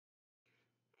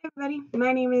Hey everybody,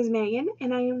 my name is Megan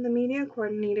and I am the media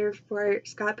coordinator for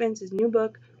Scott Bintz's new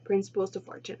book, Principles to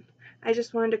Fortune. I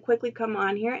just wanted to quickly come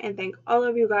on here and thank all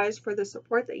of you guys for the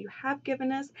support that you have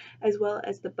given us, as well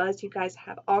as the buzz you guys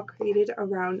have all created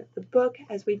around the book,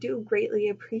 as we do greatly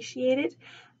appreciate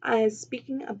it.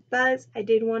 Speaking of buzz, I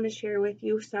did want to share with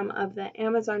you some of the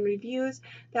Amazon reviews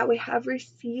that we have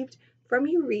received from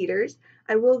you readers.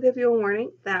 I will give you a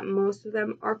warning that most of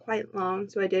them are quite long,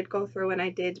 so I did go through and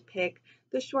I did pick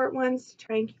the short ones to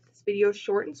try and keep this video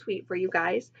short and sweet for you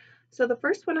guys. So the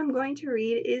first one I'm going to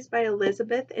read is by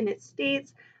Elizabeth, and it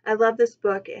states, I love this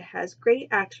book. It has great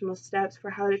actionable steps for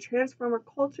how to transform our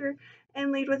culture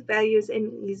and lead with values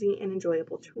and easy and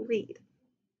enjoyable to read.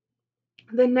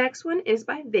 The next one is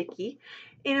by Vicki.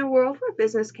 In a world where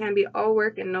business can be all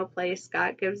work and no play,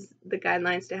 Scott gives the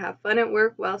guidelines to have fun at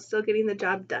work while still getting the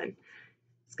job done.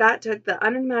 Scott took the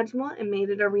unimaginable and made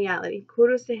it a reality.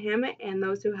 Kudos to him and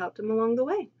those who helped him along the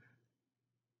way.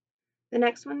 The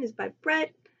next one is by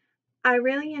Brett. I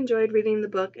really enjoyed reading the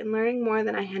book and learning more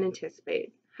than I had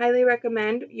anticipated. Highly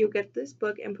recommend you get this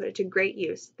book and put it to great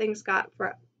use. Thanks, Scott,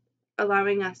 for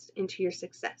allowing us into your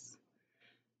success.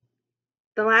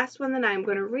 The last one that I'm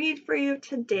going to read for you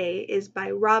today is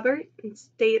by Robert, and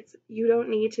states, you don't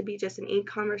need to be just an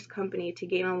e-commerce company to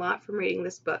gain a lot from reading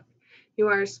this book. You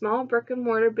are a small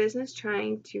brick-and-mortar business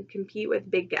trying to compete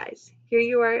with big guys. Here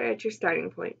you are at your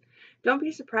starting point. Don't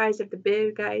be surprised if the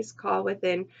big guys call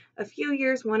within a few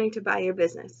years wanting to buy your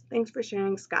business. Thanks for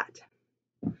sharing, Scott.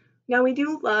 Now, we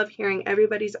do love hearing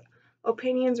everybody's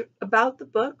opinions about the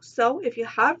book, so if you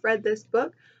have read this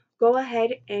book, go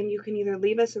ahead and you can either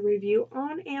leave us a review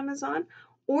on Amazon,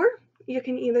 or you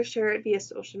can either share it via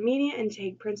social media and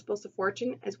tag Principles of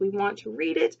Fortune, as we want to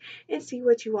read it and see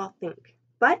what you all think.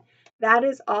 But that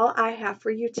is all I have for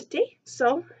you today.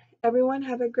 So everyone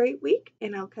have a great week,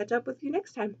 and I'll catch up with you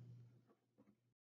next time.